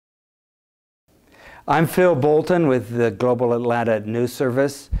I'm Phil Bolton with the Global Atlanta News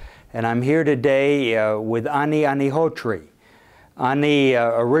Service, and I'm here today with Ani Agnihotri. Ani,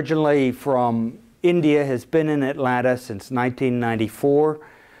 originally from India, has been in Atlanta since 1994,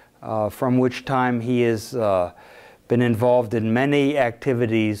 from which time he has been involved in many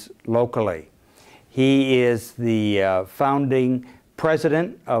activities locally. He is the founding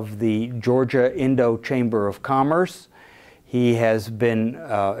president of the Georgia Indo Chamber of Commerce. He has been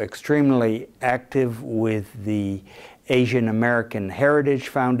extremely active with the Asian American Heritage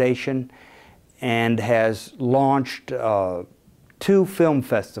Foundation and has launched 2 film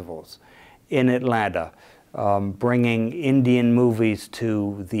festivals in Atlanta, bringing Indian movies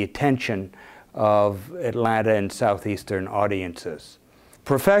to the attention of Atlanta and Southeastern audiences.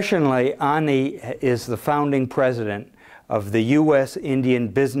 Professionally, Ani is the founding president of the U.S. Indian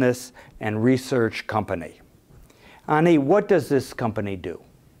Business and Research Company. Ani, what does this company do?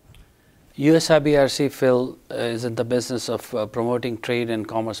 USIBRC, Phil, is in the business of promoting trade and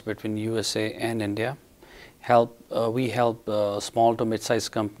commerce between USA and India. We help small to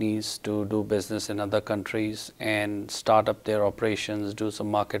mid-sized companies to do business in other countries and start up their operations, do some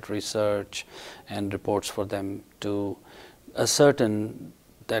market research and reports for them to ascertain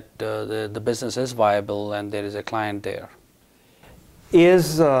that the business is viable and there is a client there.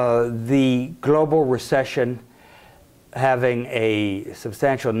 Is the global recession having a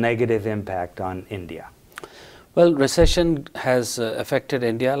substantial negative impact on India? Well, recession has affected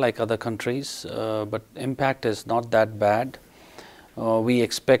India like other countries, but impact is not that bad. We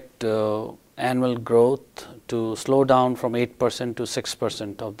expect annual growth to slow down from 8% to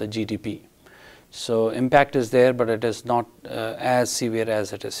 6% of the GDP. So impact is there, but it is not as severe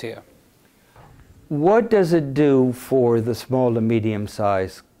as it is here. What does it do for the small to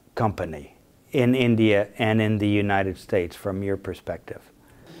medium-sized company in India and in the United States from your perspective?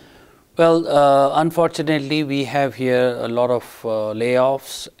 Well, unfortunately, we have here a lot of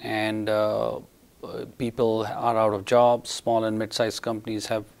layoffs and people are out of jobs. Small and mid-sized companies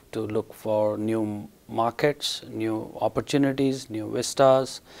have to look for new markets, new opportunities, new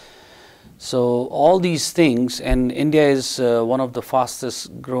vistas. So all these things, and India is one of the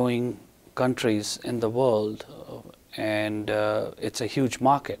fastest growing countries in the world, and it's a huge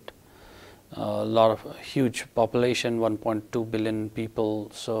market. A lot of huge population, 1.2 billion people,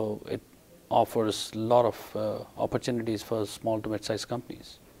 so it offers a lot of opportunities for small to mid-sized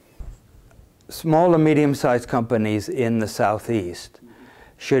companies. Small and medium-sized companies in the Southeast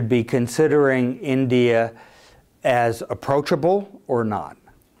should be considering India as approachable or not?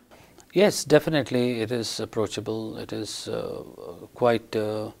 Yes, definitely it is approachable. It is quite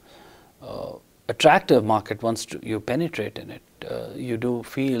attractive market once you penetrate in it. You do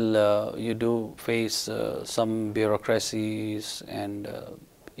feel, you do face some bureaucracies and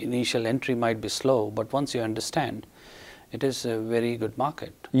initial entry might be slow, but once you understand, it is a very good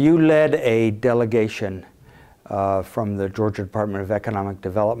market. You led a delegation from the Georgia Department of Economic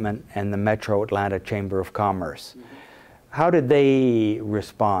Development and the Metro Atlanta Chamber of Commerce. How did they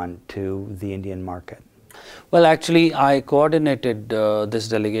respond to the Indian market? Well, actually, I coordinated this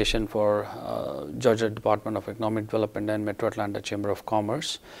delegation for Georgia Department of Economic Development and Metro Atlanta Chamber of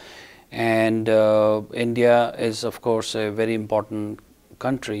Commerce. And India is, of course, a very important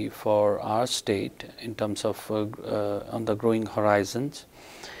country for our state in terms of on the growing horizons.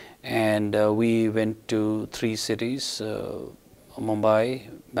 And we went to 3 cities, Mumbai,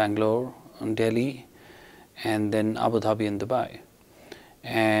 Bangalore, and Delhi, and then Abu Dhabi and Dubai.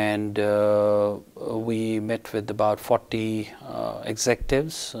 And we met with about 40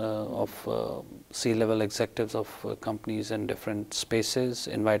 executives of C-level executives of companies in different spaces,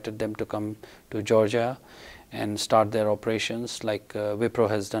 invited them to come to Georgia and start their operations like Wipro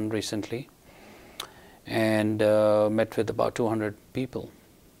has done recently, and met with about 200 people.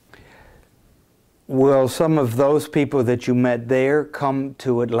 Will some of those people that you met there come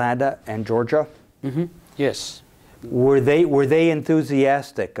to Atlanta and Georgia? Mm-hmm. Yes. Were they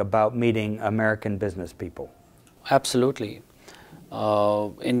enthusiastic about meeting American business people? Absolutely.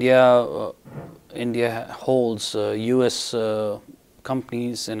 India holds U.S.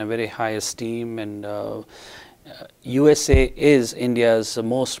 companies in a very high esteem, and USA is India's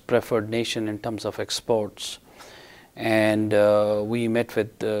most preferred nation in terms of exports. And we met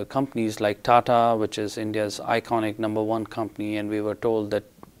with companies like Tata, which is India's iconic #1 company, and we were told that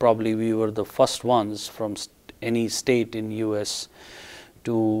probably we were the first ones from any state in US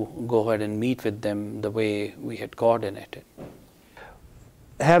to go ahead and meet with them the way we had coordinated.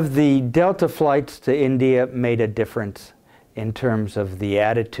 Have the Delta flights to India made a difference in terms of the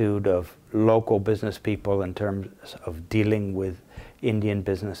attitude of local business people in terms of dealing with Indian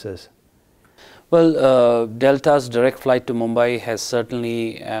businesses? Well, Delta's direct flight to Mumbai has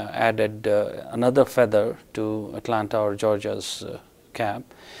certainly added another feather to Atlanta or Georgia's cap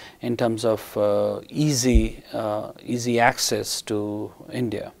in terms of easy access to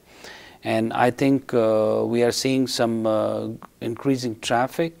India. And I think we are seeing some increasing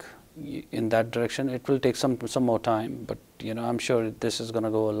traffic in that direction. It will take some more time, but I'm sure this is going to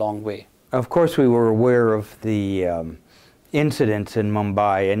go a long way. Of course, we were aware of the incidents in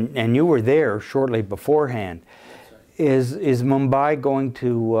Mumbai, and you were there shortly beforehand. Right. Is Mumbai going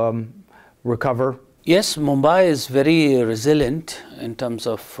to recover? Yes, Mumbai is very resilient in terms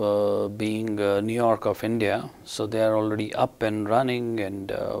of being New York of India. So they are already up and running, and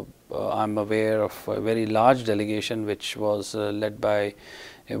I'm aware of a very large delegation which was led by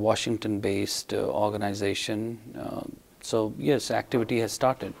a Washington-based organization. So yes, activity has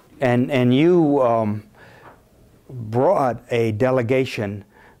started. And you brought a delegation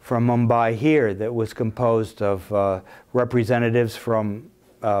from Mumbai here that was composed of representatives from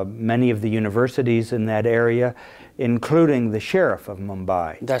many of the universities in that area, including the Sheriff of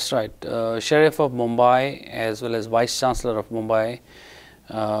Mumbai. That's right. Sheriff of Mumbai as well as Vice Chancellor of Mumbai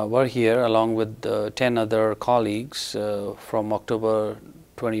were here along with 10 other colleagues from October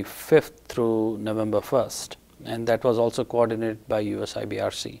 25th through November 1st. And that was also coordinated by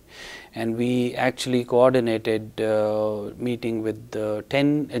USIBRC. And we actually coordinated meeting with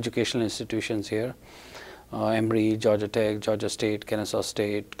 10 educational institutions here. Emory, Georgia Tech, Georgia State, Kennesaw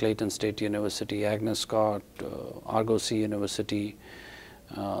State, Clayton State University, Agnes Scott, Argosy University.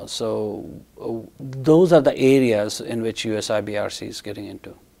 So those are the areas in which USIBRC is getting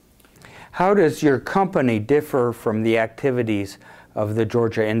into. How does your company differ from the activities of the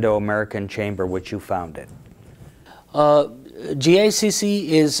Georgia Indo-American Chamber, which you founded? GICC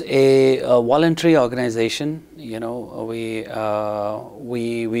is a voluntary organization. We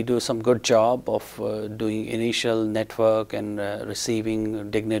do some good job of doing initial network and receiving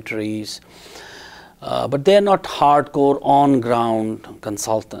dignitaries, but they are not hardcore on-ground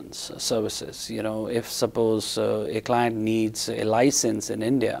consultants services. If suppose a client needs a license in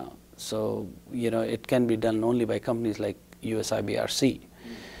India, so it can be done only by companies like USIBRC.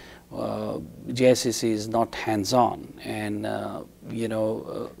 GICC is not hands-on, and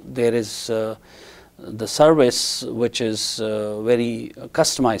there is the service which is very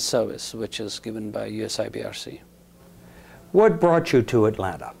customized service which is given by USIBRC. What brought you to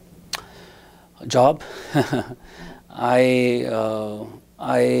Atlanta? Job. It's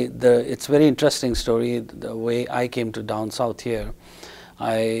a very interesting story, the way I came to down south here.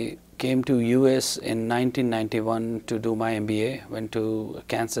 I came to US in 1991 to do my MBA, went to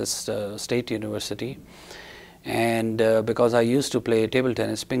Kansas State University, and because I used to play table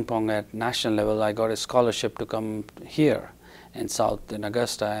tennis, ping pong at national level, I got a scholarship to come here in South in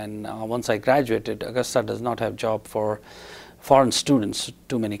Augusta, and once I graduated, Augusta does not have job for foreign students,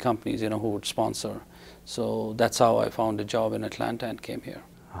 too many companies who would sponsor. So that's how I found a job in Atlanta and came here.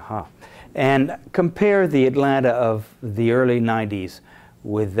 And compare the Atlanta of the early 90s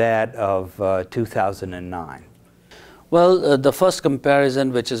with that of 2009? Well, the first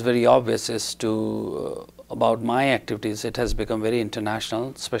comparison, which is very obvious, is to about my activities. It has become very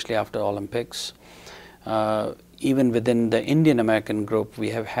international, especially after Olympics. Even within the Indian American group,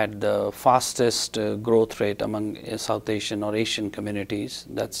 we have had the fastest growth rate among South Asian or Asian communities.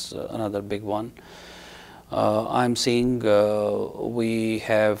 That's another big one. I'm seeing we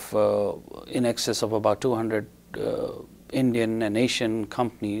have in excess of about 200 Indian and Asian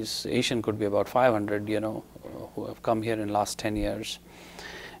companies. Asian could be about 500, who have come here in the last 10 years.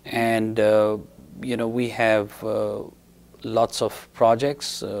 And, we have lots of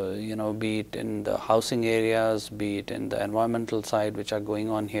projects, be it in the housing areas, be it in the environmental side, which are going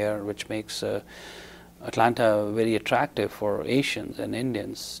on here, which makes Atlanta very attractive for Asians and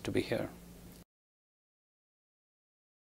Indians to be here.